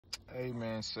Hey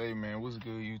man, what's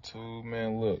good YouTube?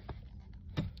 Man, look,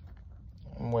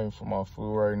 I'm waiting for my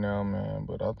food right now, man,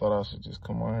 but I thought I should just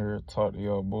come on here and talk to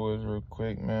y'all boys real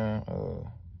quick, man,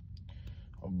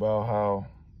 about how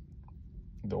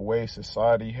the way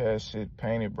society has shit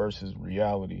painted versus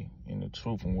reality and the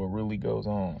truth and what really goes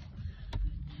on.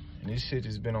 And this shit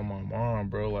just been on my mind,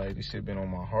 bro. Like, this shit been on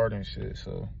my heart and shit,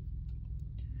 so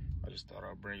I just thought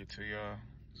I'd bring it to y'all.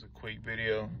 It's a quick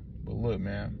video, but look,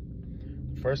 man,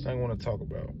 first thing I want to talk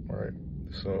about, right?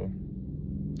 So,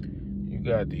 you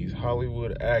got these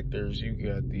Hollywood actors, you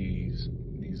got these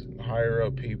higher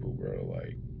up people, bro.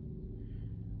 Like,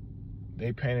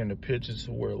 they painting the pictures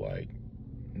to where, like,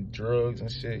 drugs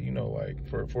and shit, you know, like,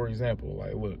 for example,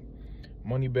 like, look,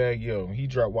 Moneybagg Yo, he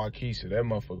dropped Wockesha. That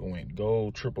motherfucker went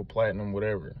gold, triple platinum,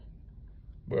 whatever.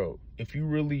 Bro, if you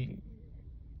really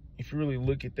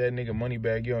look at that nigga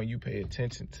Moneybagg Yo and you pay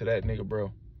attention to that nigga,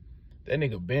 bro, that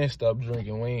nigga been stopped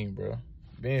drinking lean, bro.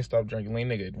 Ben stopped drinking lean.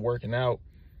 Nigga working out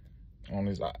on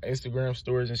his Instagram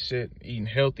stories and shit, eating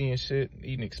healthy and shit,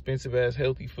 eating expensive ass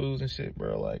healthy foods and shit,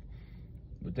 bro. Like,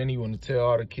 but then he want to tell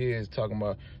all the kids, talking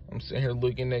about, I'm sitting here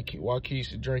looking at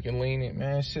Wockesha drinking lean, and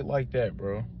man, shit like that,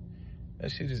 bro.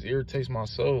 That shit just irritates my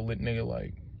soul, lit nigga.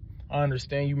 Like, I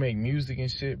understand you make music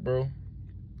and shit, bro,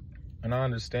 and I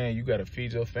understand you gotta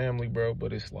feed your family, bro,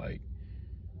 but it's like,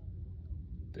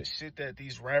 the shit that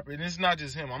these rappers, and it's not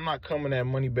just him, I'm not coming at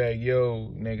Moneybagg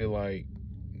Yo, nigga, like,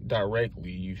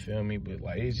 directly, you feel me? But,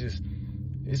 like, it's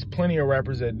plenty of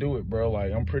rappers that do it, bro.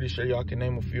 Like, I'm pretty sure y'all can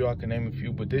name a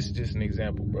few, but this is just an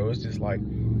example, bro. It's just like,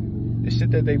 the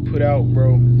shit that they put out,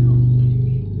 bro,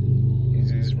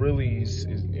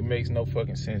 it makes no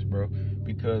fucking sense, bro.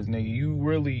 Because, nigga, you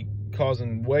really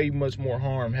causing way much more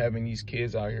harm having these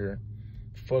kids out here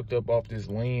fucked up off this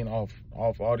lean, off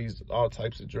all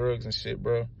types of drugs and shit,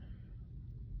 bro.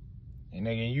 And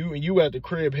nigga, you at the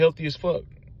crib healthy as fuck.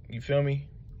 You feel me?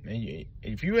 And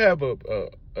if you have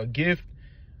a gift,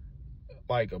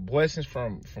 like a blessing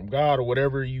from God or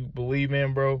whatever you believe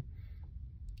in, bro,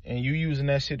 and you using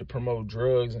that shit to promote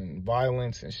drugs and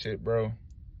violence and shit, bro,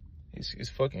 it's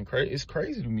fucking crazy. It's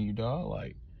crazy to me, dog.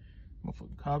 Like,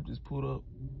 motherfucking cop just pulled up.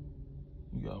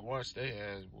 You gotta watch they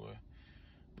ass, boy.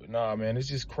 But nah, man, it's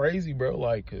just crazy, bro.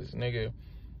 Like, cause nigga,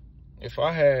 if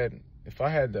I had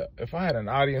an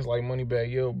audience like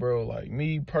Moneybagg Yo, bro, like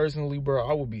me personally, bro,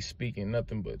 I would be speaking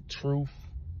nothing but truth,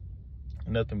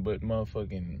 nothing but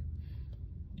motherfucking,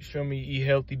 you feel me, eat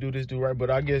healthy, do this, do right. But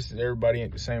I guess everybody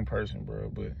ain't the same person, bro.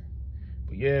 But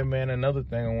yeah, man, another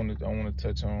thing I want to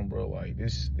touch on, bro, like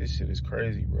this shit is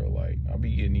crazy, bro. Like, I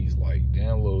be getting these like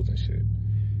downloads and shit.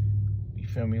 You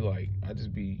feel me? Like, I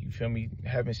just be, you feel me,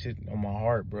 having shit on my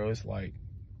heart, bro. It's like,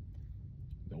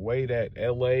 the way that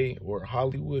LA or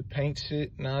Hollywood paints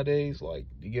shit nowadays, like,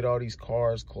 you get all these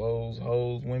cars, clothes,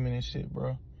 hoes, women and shit,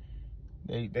 bro.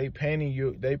 They painting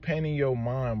your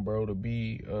mind, bro, to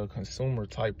be a consumer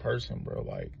type person, bro.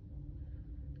 Like,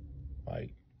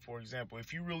 for example,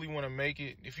 if you really want to make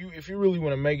it, if you really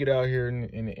want to make it out here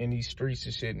in these streets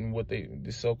and shit and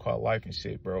this so-called life and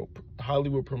shit, bro,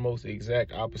 Hollywood promotes the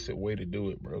exact opposite way to do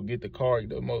it, bro. Get the car,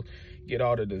 get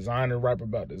all the designer, rap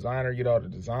about designer, get all the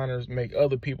designers, make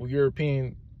other people,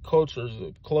 European cultures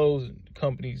of clothes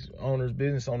companies, owners,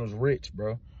 business owners rich,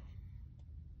 bro.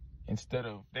 Instead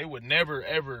of, they would never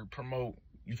ever promote,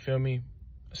 you feel me,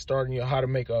 starting how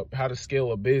to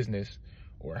scale a business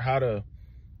or how to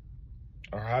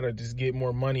just get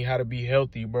more money, how to be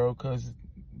healthy, bro, because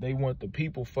they want the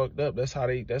people fucked up. That's how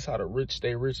the rich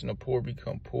stay rich and the poor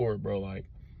become poor, bro. Like,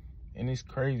 and it's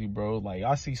crazy, bro. Like,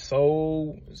 I see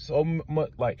so much,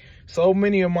 like, so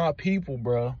many of my people,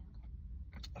 bro,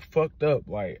 fucked up,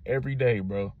 like, every day,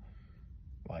 bro.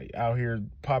 Like, out here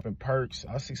popping perks.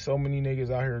 I see so many niggas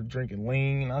out here drinking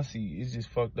lean, and I see it's just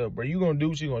fucked up, bro. You gonna do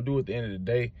what you gonna do at the end of the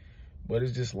day, but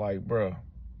it's just like, bro,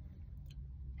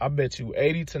 I bet you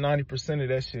 80 to 90% of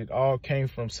that shit all came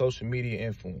from social media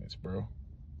influence, bro.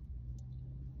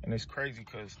 And it's crazy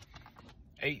because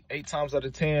eight times out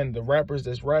of 10, the rappers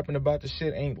that's rapping about the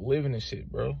shit ain't living the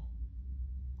shit, bro.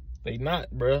 They not,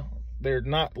 bro. They're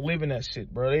not living that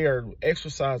shit, bro. They are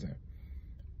exercising.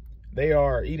 They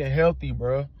are eating healthy,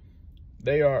 bro.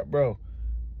 They are, bro.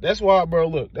 That's why, bro,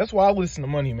 look, that's why I listen to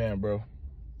Money Man, bro.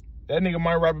 That nigga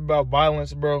might rap about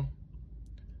violence, bro,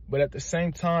 but at the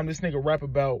same time, this nigga rap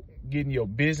about getting your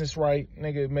business right.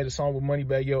 Nigga made a song with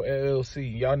Moneybagg Yo,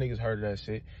 LLC. Y'all niggas heard of that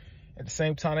shit. At the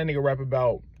same time, that nigga rap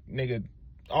about, nigga,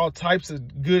 all types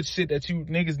of good shit that you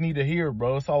niggas need to hear,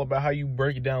 bro. It's all about how you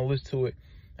break it down, listen to it,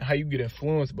 and how you get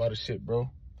influenced by the shit, bro.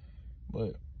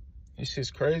 But it's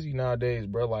just crazy nowadays,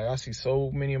 bro. Like, I see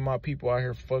so many of my people out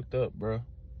here fucked up, bro.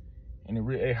 And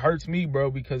it hurts me,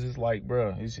 bro, because it's like,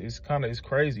 bro, it's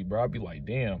crazy, bro. I'd be like,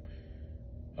 damn.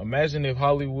 Imagine if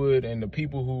Hollywood and the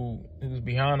people who's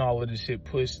behind all of this shit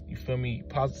push, you feel me,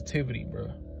 positivity, bro.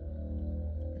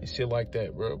 And shit like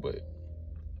that, bro. But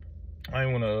I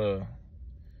ain't wanna,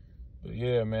 but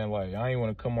yeah, man, like, I ain't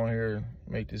wanna come on here and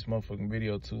make this motherfucking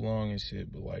video too long and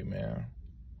shit. But like, man,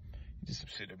 just some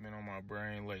shit that been on my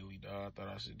brain lately, dog. I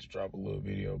thought I should just drop a little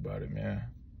video about it, man.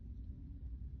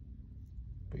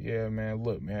 But yeah, man,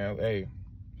 look, man, hey,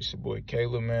 it's your boy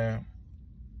Caleb, man.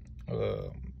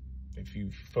 If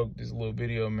you fuck with this little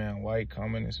video, man, like,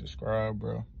 comment, and subscribe,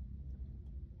 bro.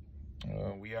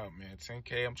 We out, man.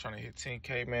 10K, I'm trying to hit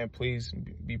 10K, man. Please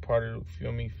be part of the,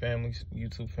 feel me, family,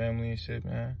 YouTube family and shit,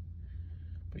 man.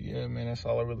 But yeah, man, that's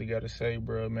all I really got to say,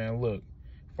 bro. Man, look,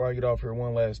 before I get off here,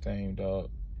 one last thing, dog.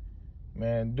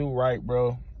 Man, do right,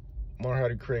 bro. Learn how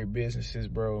to create businesses,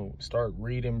 bro. Start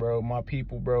reading, bro. My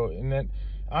people, bro. And that,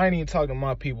 I ain't even talking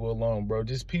my people alone, bro.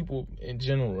 Just people in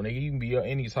general. They can be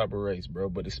any type of race, bro.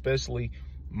 But especially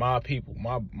my people,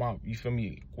 my, you feel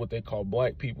me? What they call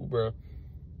black people, bro.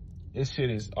 This shit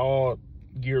is all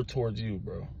geared towards you,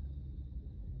 bro.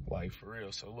 Like, for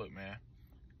real. So, look, man.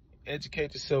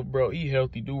 Educate yourself, bro. Eat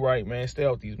healthy. Do right, man. Stay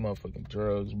off these motherfucking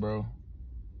drugs, bro.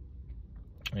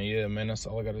 And yeah, man, that's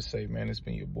all I got to say, man. It's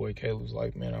been your boy Caleb's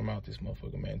Life, man. I'm out this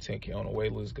motherfucker, man. 10K on the way.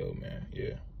 Let's go, man.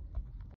 Yeah.